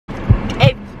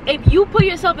if you put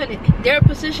yourself in their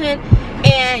position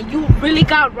and you really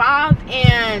got robbed,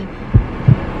 and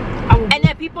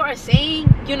then people are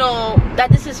saying, you know, that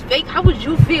this is fake, how would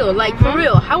you feel? Like, for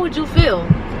real, how would you feel?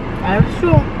 That's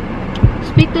true.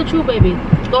 Speak the truth, baby.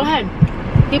 Go ahead.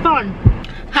 Keep on.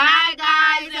 Hi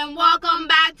guys, and welcome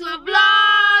back to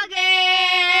Vloggers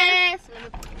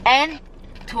and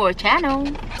to our channel.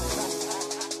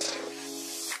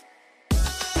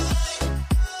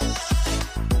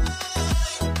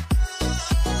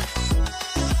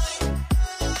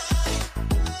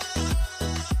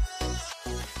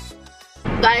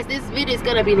 Guys, this video is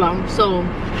gonna be long, so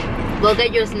go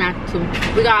get your snack too.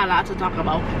 We got a lot to talk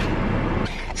about.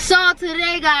 So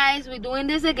today, guys, we're doing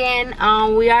this again.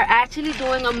 We are actually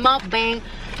doing a mukbang.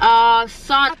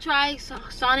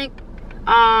 Sonic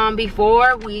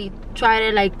before we tried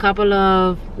it like couple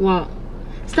of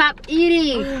stop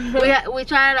eating. we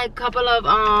tried like couple of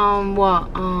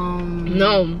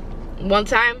no, one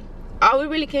time all we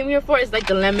really came here for is like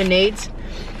the lemonades.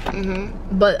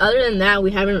 But other than that,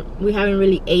 we haven't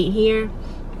really ate here,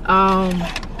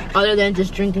 other than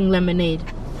just drinking lemonade.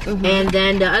 And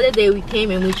then the other day we came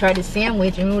and we tried a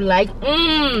sandwich and we were like,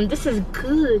 this is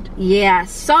good. Yeah,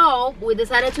 so we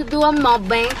decided to do a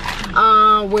mukbang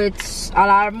with a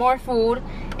lot more food,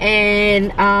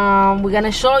 and we're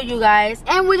gonna show you guys,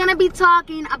 and we're gonna be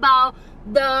talking about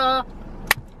the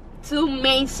two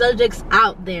main subjects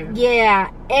out there. Yeah,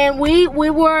 and we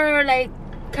were like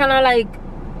kind of like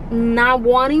not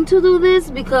wanting to do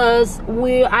this because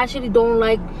we actually don't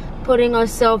like putting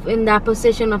ourselves in that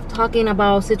position of talking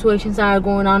about situations that are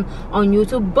going on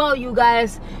YouTube, but you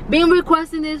guys been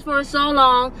requesting this for so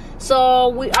long, so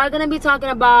we are gonna be talking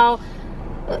about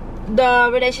the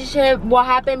relationship, what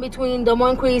happened between Domo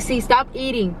and Chrissy, stop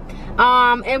eating,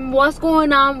 and what's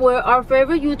going on with our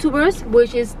favorite YouTubers,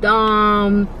 which is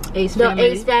Ace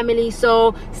family.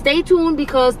 So stay tuned,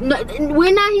 because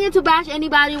we're not here to bash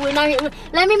anybody. We're not here.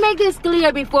 Let me make this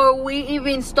clear before we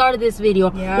even start this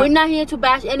video. We're not here to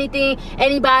bash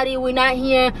anybody. We're not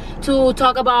here to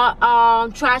talk about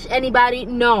trash anybody.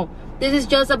 No, this is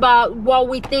just about what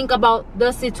we think about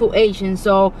the situation.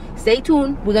 So stay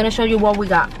tuned. We're gonna show you what we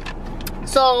got.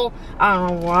 So I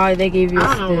don't know why they gave you this.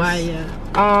 I don't know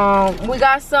why. We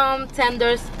got some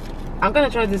tenders. I'm gonna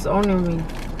try this onion ring.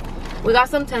 We got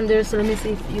some tenders, so let me see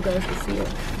if you guys can see it.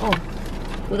 Oh,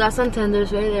 we got some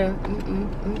tenders right there.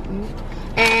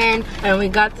 And we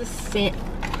got this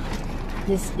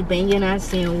banging ass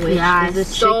sandwich. Yeah, the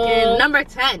chicken number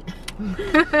 10.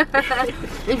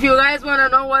 If you guys want to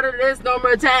know what it is,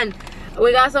 number 10.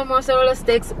 We got some mozzarella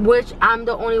sticks, which I'm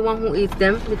the only one who eats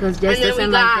them because Jess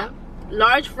doesn't like them.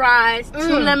 Large fries, 2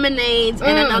 lemonades,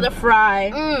 and another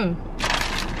fry.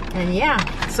 And yeah,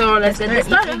 so let's get this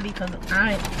started because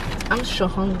I'm so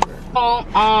hungry. So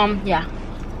yeah,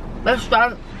 let's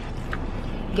start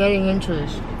getting into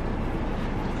this.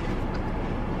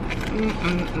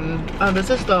 Oh, this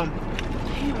is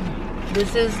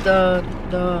the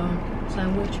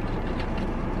sandwich.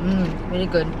 Really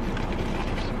good.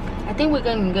 I think we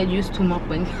can get used to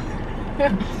mukbang.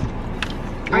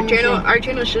 Our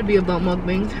channel should be about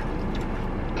mukbangs.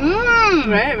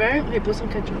 Right. Hey, put some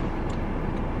ketchup.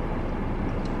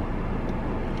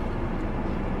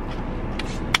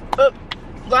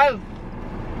 Guys,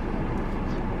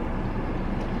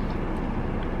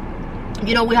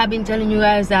 you know, we have been telling you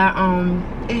guys that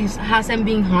it hasn't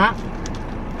been hot.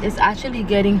 It's actually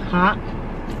getting hot.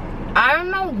 I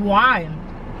don't know why.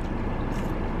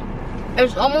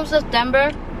 It's almost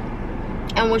September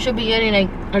and we should be getting like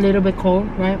a little bit cold,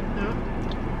 right? Yeah.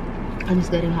 And it's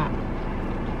getting hot.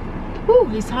 Whew,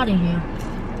 it's hot in here.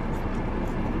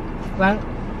 Right?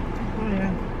 Oh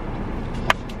yeah.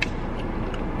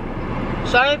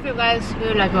 Sorry if you guys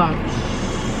hear like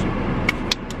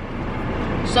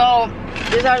so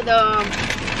these are the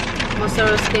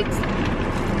mozzarella sticks.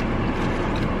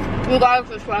 You guys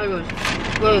should try this.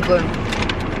 Really good.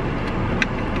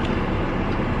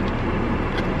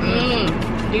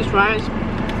 These fries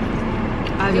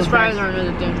are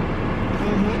another thing.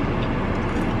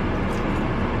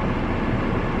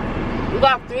 We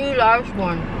got 3 large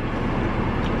ones.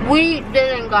 We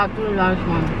didn't got 3 large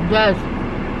ones. Yes.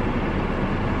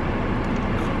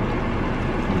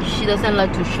 She doesn't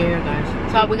like to share, guys.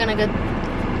 So we're gonna get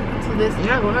to this.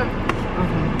 Yeah, go ahead.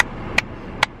 Okay.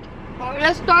 Alright,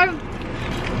 let's start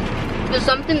with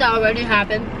something that already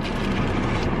happened.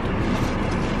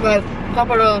 Like a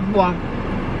couple of a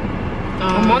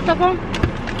month ago?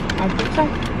 I think so.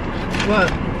 What?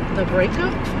 The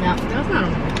breakup? Yeah. That's not a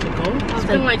month ago. It's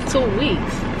been like 2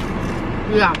 weeks.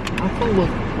 Yeah, a full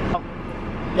week.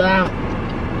 The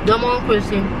Domo and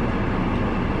Chrissy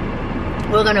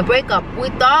we're gonna break up. We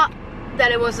thought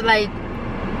that it was like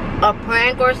a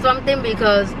prank or something,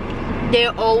 because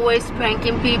they're always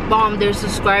pranking people, their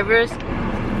subscribers.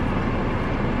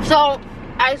 So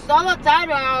I saw the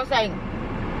title and I was like,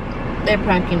 they're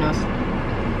pranking us.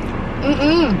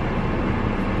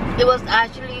 It was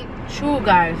actually true,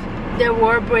 guys. They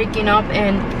were breaking up,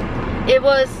 and it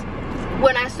was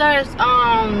when I started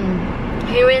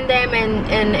hearing them and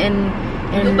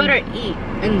you better eat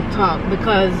and talk,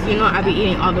 because you know I be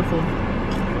eating all the food.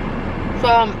 So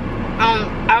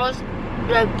I was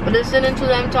like listening to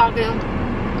them talking,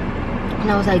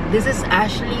 and I was like, this is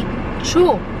actually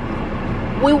true.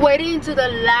 We waited until the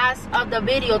last of the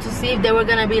video to see if they were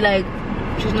gonna be like,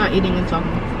 she's not eating and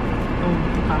talking. Oh,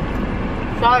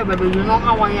 okay. Sorry, baby, you know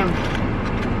how I am.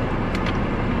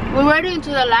 We waited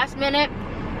until the last minute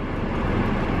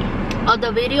of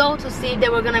the video to see if they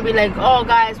were gonna be like, oh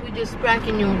guys, we just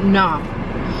pranking you. No,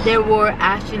 they were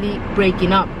actually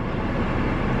breaking up,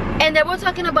 and they were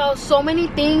talking about so many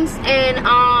things, and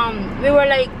we were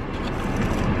like,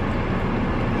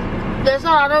 there's a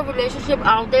lot of relationships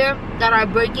out there that are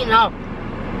breaking up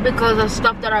because of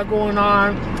stuff that are going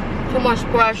on, too much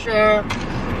pressure,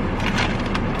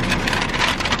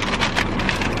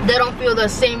 they don't feel the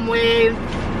same way,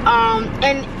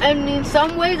 and in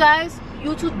some way, guys,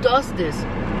 YouTube does this,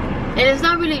 and it's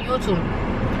not really YouTube,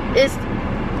 it's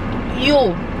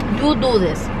you do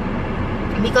this,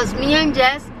 because me and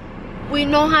Jess, we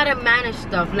know how to manage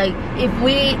stuff. Like if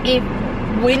we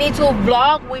need to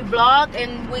vlog, we vlog,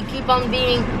 and we keep on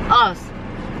being us.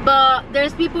 But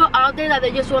there's people out there that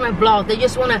they just want to vlog, they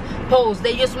just want to post,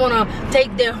 they just want to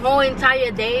take their whole entire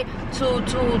day to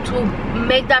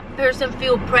make that person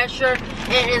feel pressure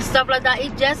and stuff like that.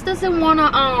 It just doesn't want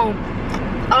to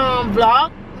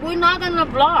vlog. We're not gonna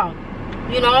vlog,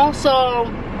 you know. So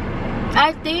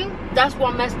I think that's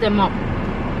what messed them up.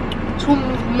 Too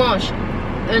much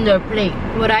in their plate.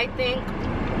 What I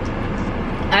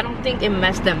don't think it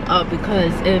messed them up,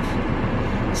 because if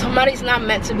somebody's not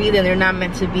meant to be, then they're not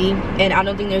meant to be, and I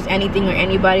don't think there's anything or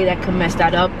anybody that can mess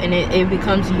that up, and it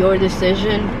becomes your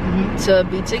decision to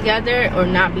be together or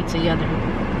not be together.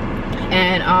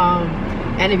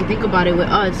 And if you think about it, with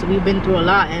us, we've been through a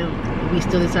lot, and we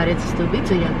still decided to still be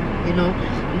together, you know.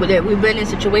 But we've been in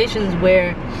situations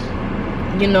where,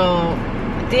 you know,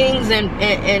 things and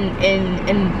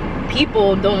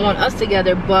people don't want us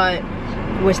together, but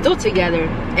we're still together.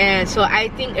 And so I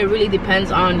think it really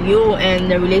depends on you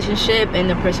and the relationship and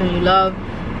the person you love,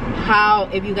 how,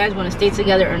 if you guys want to stay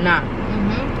together or not.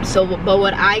 So, but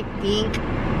what I think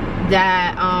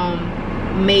that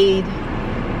made,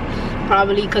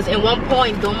 probably, because in one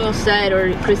point Domo said,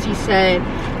 or Chrissy said,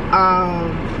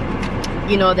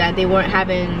 you know, that they weren't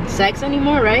having sex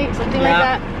anymore, right? Something like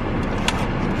that.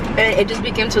 And it just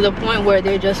became to the point where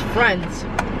they're just friends.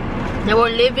 They were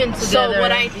living together. So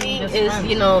what I think is,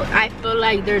 you know, I feel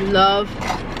like their love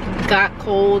got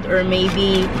cold, or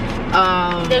maybe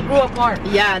they grew apart.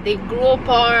 Yeah, they grew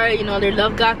apart, you know, their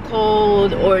love got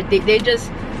cold, or they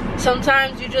just,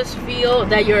 sometimes you just feel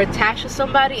that you're attached to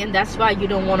somebody, and that's why you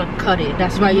don't want to cut it.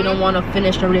 That's why you don't want to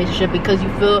finish the relationship, because you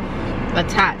feel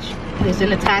attached. There's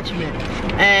an attachment.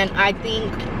 And I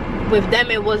think with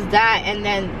them it was that, and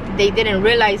then they didn't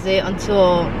realize it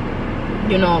until,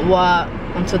 you know what,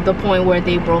 until the point where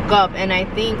they broke up. And I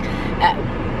think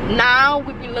now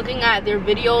we've been looking at their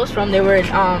videos from they were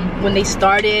when they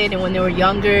started and when they were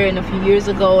younger and a few years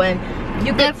ago, and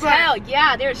you could tell,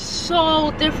 yeah, they're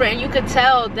so different. You could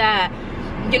tell that,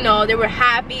 you know, they were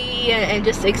happy and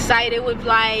just excited with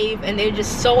life, and they're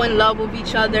just so in love with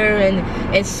each other,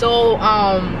 and so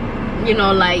you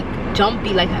know, like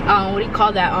jumpy, like what do you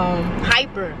call that,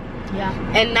 hyper. Yeah.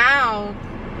 And now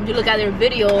you look at their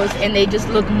videos and they just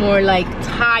look more like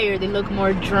tired, they look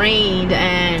more drained,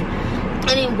 and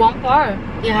in one part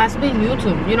it has been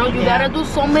YouTube, you know. You gotta do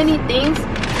so many things,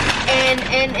 and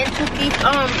to keep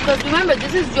because remember,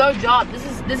 this is your job,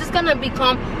 this is gonna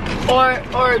become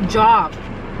our job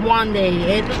one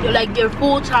day, and like your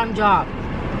full-time job,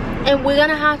 and we're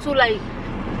gonna have to like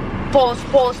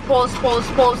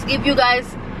post, give you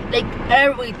guys like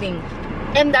everything.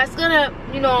 And that's gonna,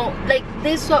 you know, like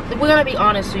this, we're gonna be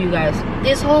honest to you guys,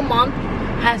 this whole month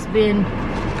has been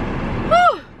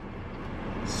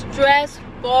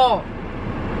stressful,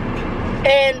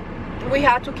 and we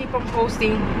had to keep on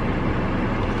posting,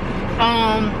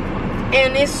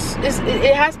 and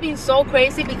it has been so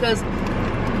crazy, because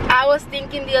I was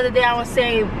thinking the other day, I was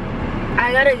saying,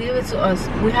 I gotta give it to us.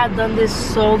 We have done this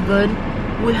so good.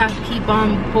 We have keep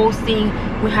on posting,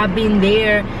 we have been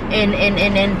there,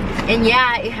 and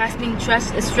yeah, it has been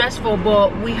stressful,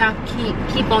 but we have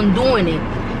keep on doing it.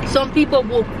 Some people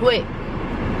will quit,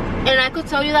 And I could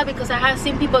tell you that because I have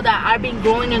seen people that are been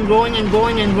growing and growing and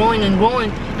growing and growing and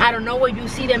growing. I don't know where you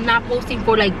see them not posting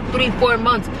for like 3-4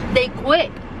 months. They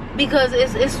quit because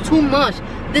it's too much.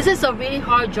 This is a really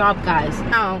hard job, guys.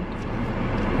 Now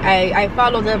I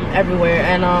follow them everywhere,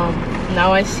 and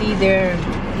now I see their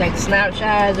like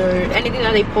Snapchats or anything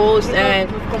that they post,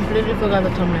 and we completely forgot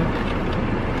the thumbnail.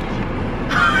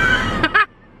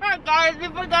 Guys, we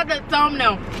forgot the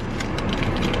thumbnail.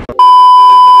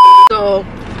 So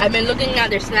I've been looking at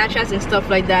their Snapchats and stuff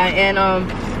like that, and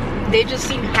they just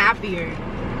seem happier.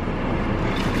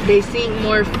 They seem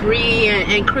more free,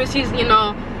 and Chrissy's, you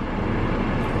know,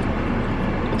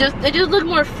 they just look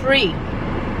more free.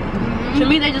 To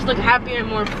me, they just look happier and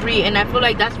more free, and I feel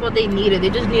like that's what they needed. They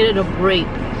just needed a break.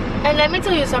 And let me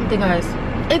tell you something, guys.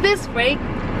 If it's fake,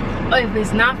 or if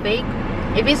it's not fake,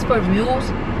 if it's for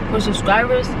views, for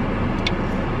subscribers,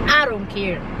 I don't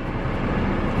care.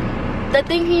 The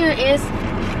thing here is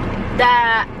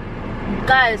that,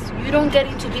 guys, you don't get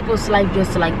into people's life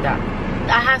just like that.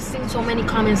 I have seen so many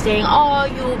comments saying, oh,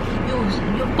 you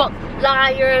fuck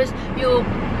liars, you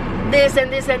this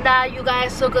and this and that, you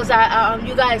guys took us,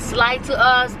 you guys lied to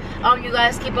us, you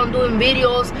guys keep on doing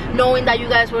videos knowing that you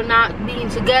guys were not being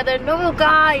together. No,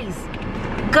 guys,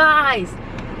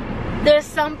 there's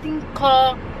something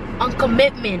called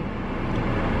commitment,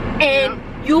 and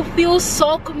you feel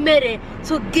so committed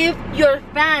to give your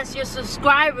fans, your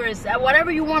subscribers,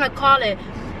 whatever you want to call it,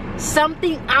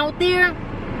 something out there,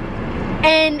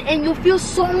 and you feel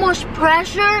so much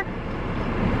pressure,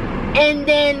 and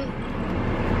then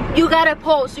you gotta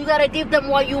post, you gotta give them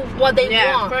what they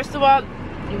want. First of all,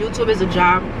 YouTube is a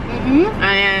job,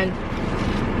 and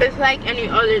it's like any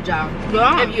other job.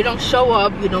 If you don't show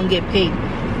up, you don't get paid.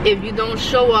 If you don't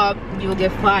show up, you'll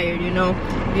get fired. You know,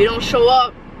 if you don't show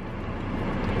up,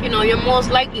 you know, you're most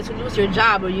likely to lose your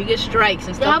job, or you get strikes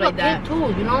and stuff like that. You have a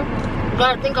kid too, you know. You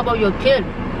gotta think about your kid.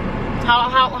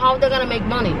 How they're gonna make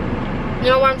money? You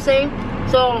know what I'm saying?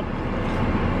 So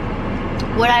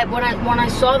when I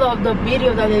saw the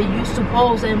video that they used to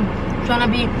post and trying to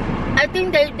be, I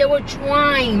think they were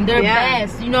trying their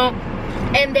best, you know.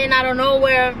 And then out of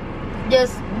nowhere,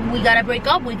 just we gotta break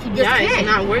up. We keep it's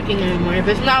not working anymore. If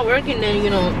it's not working, then you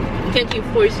know you can't keep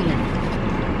forcing it.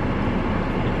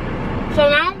 So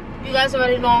now you guys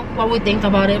already know what we think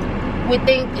about it. We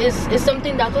think it's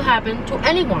something that could happen to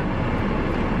anyone.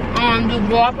 To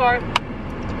grow apart.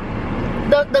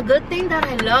 The good thing that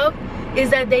I love is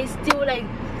that they still like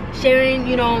sharing,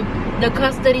 you know, the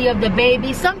custody of the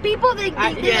baby. Some people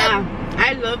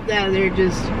I love that they're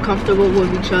just comfortable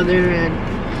with each other,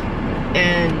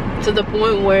 and to the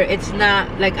point where it's not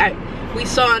like we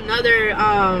saw another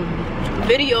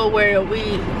video where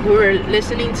we were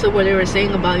listening to what they were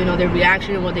saying about, you know, their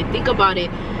reaction and what they think about it,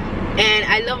 and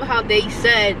I love how they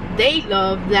said they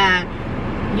love that,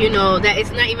 you know, that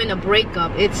it's not even a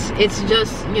breakup. It's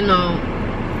just, you know,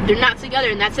 they're not together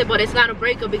and that's it. But it's not a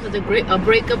breakup, because a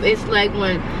breakup is like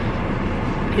when,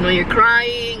 you know, you're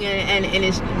crying and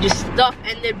it's just stuff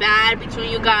ended bad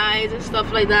between you guys and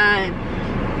stuff like that. And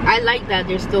I like that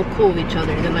they're still cool with each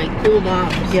other. They're like cool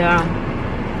moms. Yeah.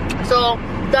 So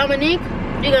Dominique,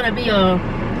 you're gonna be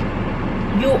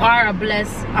you are a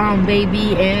blessed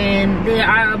baby, and they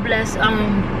are a blessed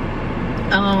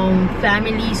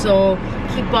family. So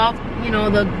keep up. You know,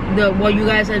 the what you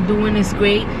guys are doing is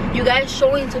great. You guys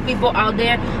showing to people out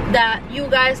there that you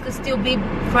guys could still be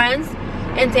friends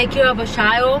and take care of a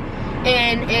child,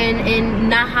 and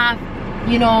not have,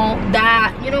 you know,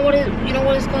 that, you know what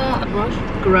it's called,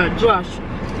 grudge.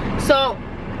 So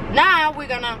now we're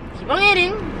gonna keep on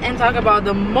eating and talk about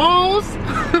the most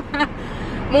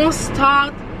most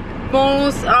talked,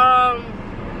 most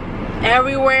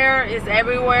everywhere.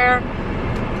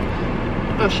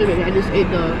 Oh shit, I just ate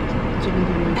the chicken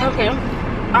tenders. Okay,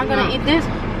 I'm gonna eat this.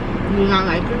 You not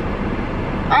like it?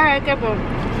 Alright, careful.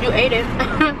 You ate it.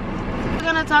 We're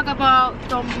gonna talk about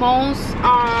the most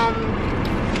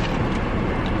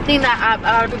thing that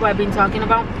other people have been talking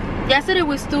about. Yesterday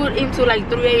we stood into like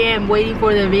 3 a.m. waiting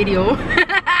for the video.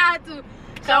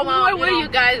 So where were you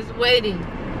guys waiting?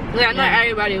 Yeah, not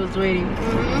everybody was waiting.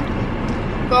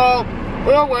 So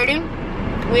we were waiting.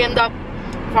 We ended up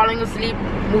falling asleep.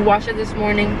 We watched it this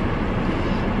morning.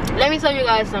 Let me tell you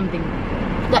guys something.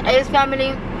 The Ace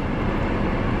family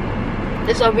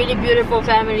is a really beautiful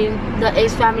family. The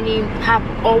Ace family have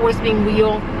always been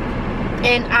real,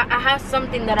 and I have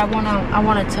something that I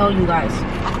wanna tell you guys.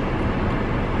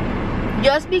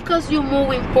 Just because you're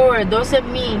moving forward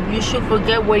doesn't mean you should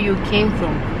forget where you came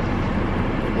from.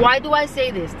 Why do I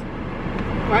say this?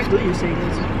 Why do you say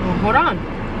this? Well, hold on.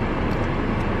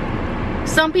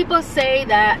 Some people say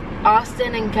that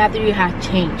Austin and Catherine have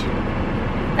changed.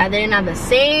 That they're not the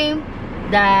same.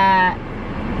 That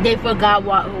they forgot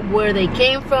where they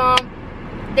came from.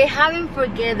 They haven't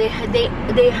forget. They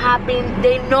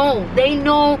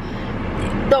know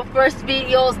the first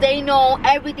videos. They know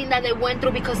everything that they went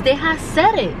through because they have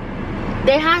said it.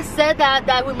 They have said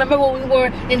that remember when we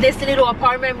were in this little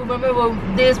apartment, remember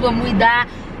when we that.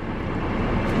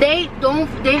 They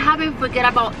haven't forget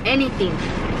about anything.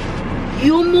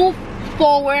 You move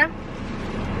forward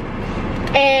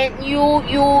and you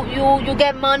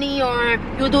get money, or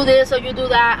you do this or you do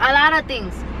that. A lot of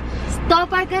things.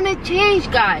 Stuff are gonna change,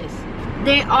 guys.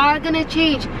 They are gonna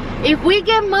change. If we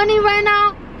get money right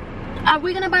now, are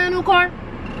we gonna buy a new car?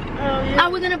 Yeah.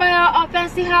 Are we gonna buy a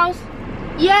fancy house?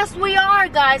 Yes, we are,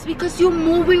 guys, because you're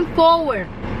moving forward.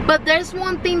 But there's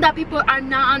one thing that people are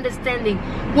not understanding.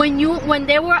 When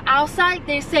they were outside,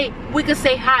 they say we could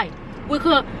say hi, we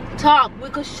could talk, we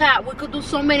could chat, we could do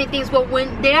so many things. But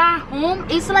when they are home,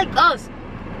 it's like us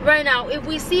right now. If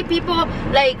we see people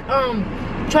like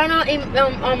trying to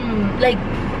like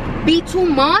be too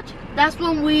much, that's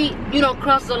when we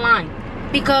cross the line.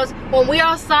 Because when we're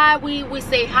outside, we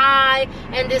say hi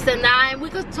and this and that, and we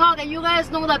could talk, and you guys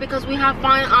know that because we have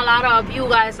found a lot of you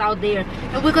guys out there,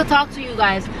 and we could talk to you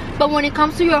guys. But when it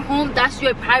comes to your home, that's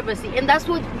your privacy, and that's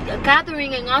what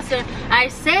Catherine and Austin are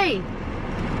saying.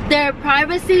 Their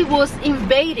privacy was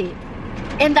invaded,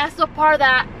 and that's the part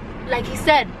that, like he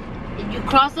said, you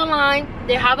cross the line.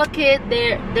 They have a kid.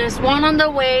 There's one on the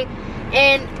way,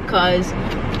 and because,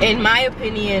 in my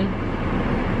opinion,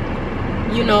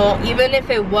 even if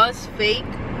it was fake,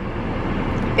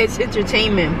 it's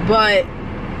entertainment. But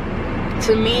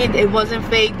to me, it wasn't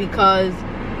fake because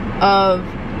of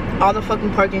all the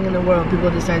fucking parking in the world. People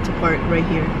decided to park right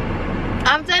here.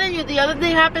 I'm telling you, the other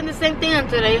day happened the same thing, and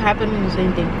today happened the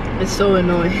same thing. It's so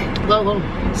annoying. Go.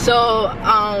 So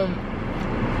I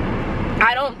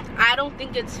don't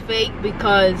think it's fake,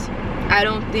 because I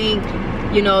don't think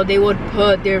they would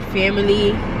put their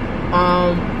family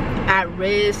at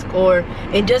risk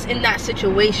and just in that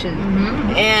situation.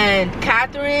 And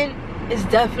Catherine is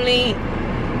definitely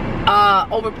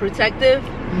overprotective.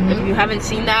 If you haven't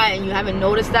seen that and you haven't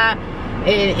noticed that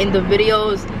in the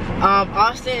videos,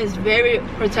 Austin is very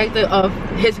protective of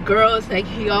his girls, like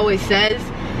he always says.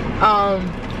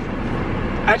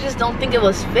 I just don't think it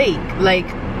was fake. Like,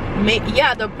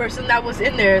 yeah, the person that was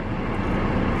in there,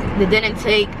 they didn't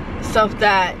take stuff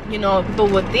that people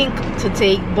would think to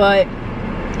take, but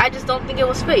I just don't think it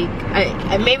was fake.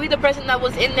 Maybe the person that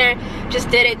was in there just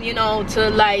did it, to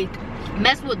like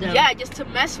mess with them. Yeah, just to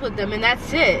mess with them, and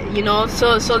that's it.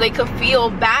 So they could feel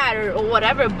bad or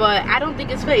whatever. But I don't think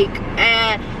it's fake,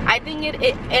 and I think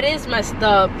it is messed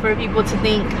up for people to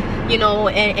think,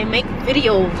 and make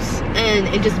videos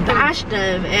and just bash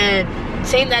them and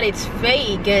saying that it's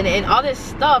fake and all this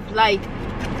stuff. Like,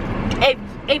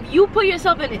 if you put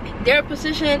yourself in their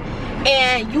position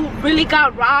and you really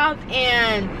got robbed,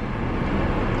 and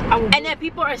then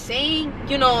people are saying,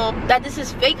 that this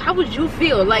is fake, how would you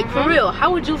feel? Like, for real,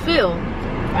 how would you feel?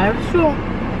 That's true.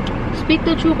 Speak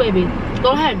the truth, baby.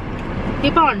 Go ahead.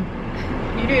 Keep on.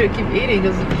 You need to keep eating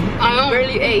because you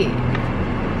barely ate.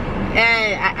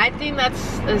 And I think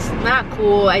that's not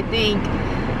cool. I think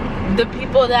the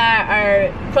people that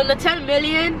are from the 10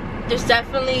 million, there's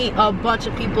definitely a bunch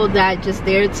of people that just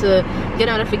there to get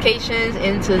notifications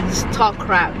and to just talk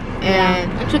crap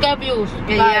and to get views.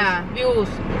 And views.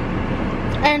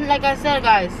 And like I said,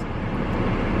 guys,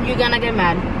 you're gonna get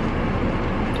mad.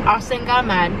 Austin got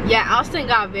mad. Yeah, Austin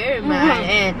got very mad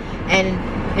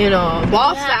and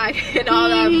ball sack and all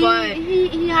that. But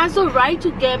he has a right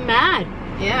to get mad.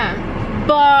 Yeah.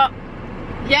 But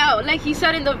yeah, like he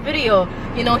said in the video,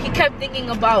 he kept thinking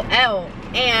about Elle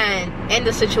and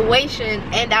the situation,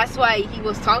 and that's why he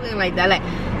was talking like that. Like,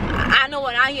 I know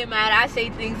when I get mad, I say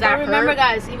things that hurt. Remember,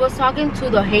 guys, he was talking to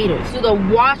the haters, to the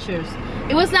watchers.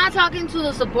 He was not talking to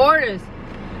the supporters.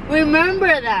 Remember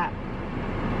that.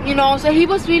 So he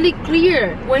was really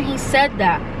clear when he said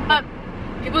that.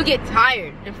 People get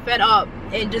tired and fed up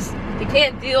and just they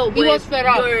can't deal with. He was fed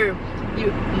up.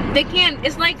 They can't.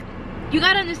 It's like, you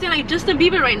gotta understand, like Justin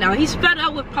Bieber right now, he's fed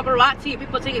up with paparazzi and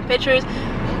people taking pictures.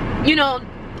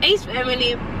 Ace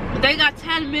family, they got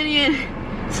 10 million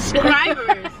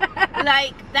subscribers.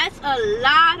 Like, that's a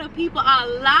lot of people, a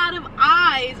lot of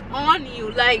eyes on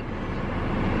you. Like,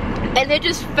 and they're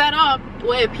just fed up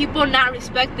with people not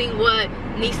respecting what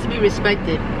needs to be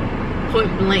respected.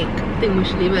 Point blank. I think we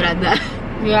should leave it at that.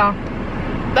 Yeah,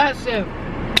 that's it.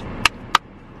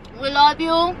 We love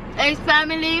you, Ace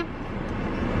family.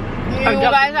 You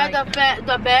guys are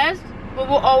the best. We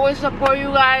will always support you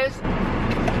guys.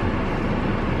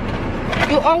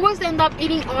 You always end up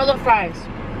eating all the fries.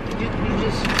 You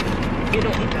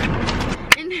don't eat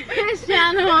that. In this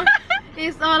channel,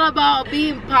 it's all about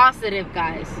being positive,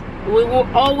 guys. We will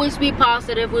always be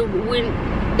positive. We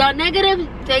the negative,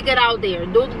 take it out there.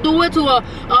 Do it to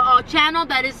a channel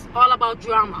that is all about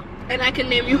drama. And I can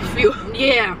name you a few.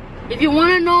 Yeah. If you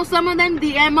want to know some of them,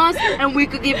 DM us and we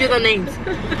could give you the names.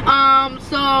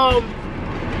 So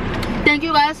thank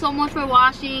you guys so much for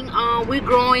watching. We're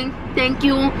growing. Thank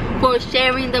you for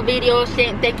sharing the videos.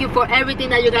 Thank you for everything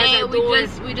that you guys are doing.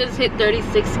 We just hit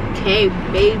 36K,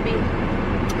 baby.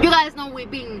 You guys know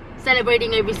we've been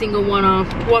celebrating every single one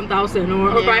of 1,000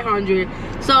 or 500.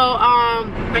 So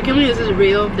I can't believe this is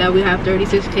real that we have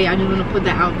 36K. I just want to put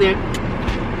that out there.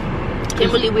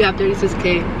 Can't believe we have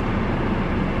 36K.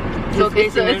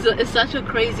 It's such a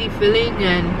crazy feeling,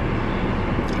 and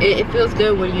it feels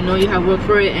good when you know you have worked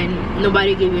for it and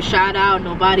nobody gave you a shout out,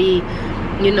 nobody,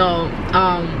 you know,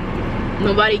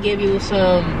 nobody gave you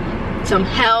some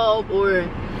help or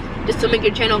just to make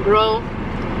your channel grow.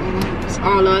 It's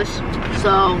all us. So,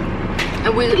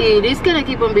 and it is gonna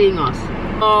keep on being us.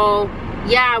 So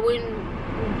yeah, we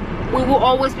will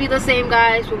always be the same,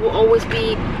 guys. We will always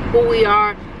be who we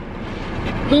are.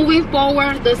 Moving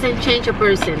forward doesn't change a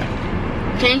person.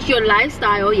 Change your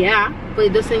lifestyle, yeah, but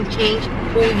it doesn't change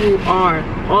who you are.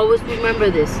 Always remember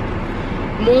this.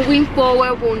 Moving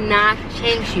forward will not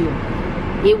change you.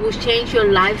 It will change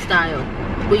your lifestyle,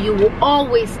 but you will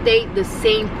always stay the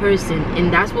same person.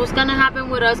 And that's what's gonna happen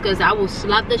with us, because I will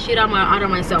slap the shit out of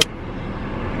myself.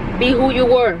 Be who you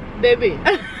were, baby.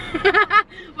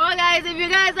 Well guys, if you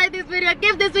guys like this video,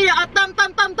 give this video a thumbs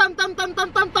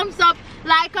up.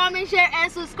 Like, comment, share,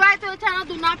 and subscribe to the channel.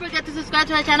 Do not forget to subscribe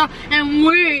to the channel. And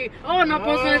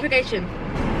post notification.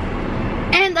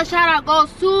 And the shout out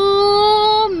goes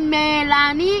to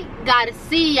Melanie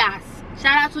Garcias.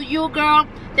 Shout out to you, girl.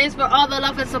 Thanks for all the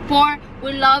love and support.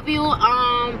 We love you.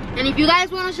 And if you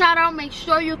guys want a shout out, make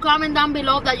sure you comment down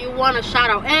below that you want a shout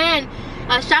out. And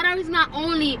a shout out is not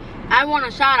only I want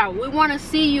a shout out. We want to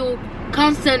see you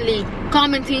constantly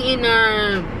commenting in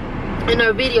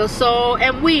our video. So,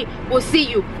 and we will see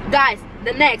you guys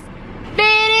the next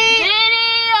video.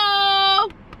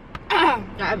 I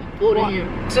have food in here.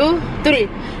 2, 3.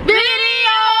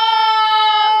 Video.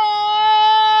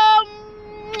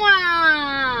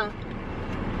 Mwah.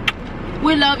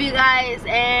 We love you guys,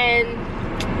 and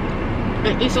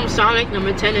eat some Sonic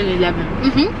number 10 and 11.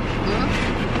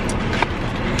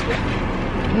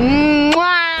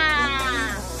 Mwah.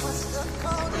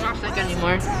 I'm not sick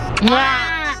anymore. Mwah.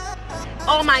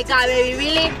 Oh my god, baby,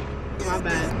 really? My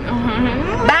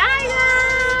bad. Bye.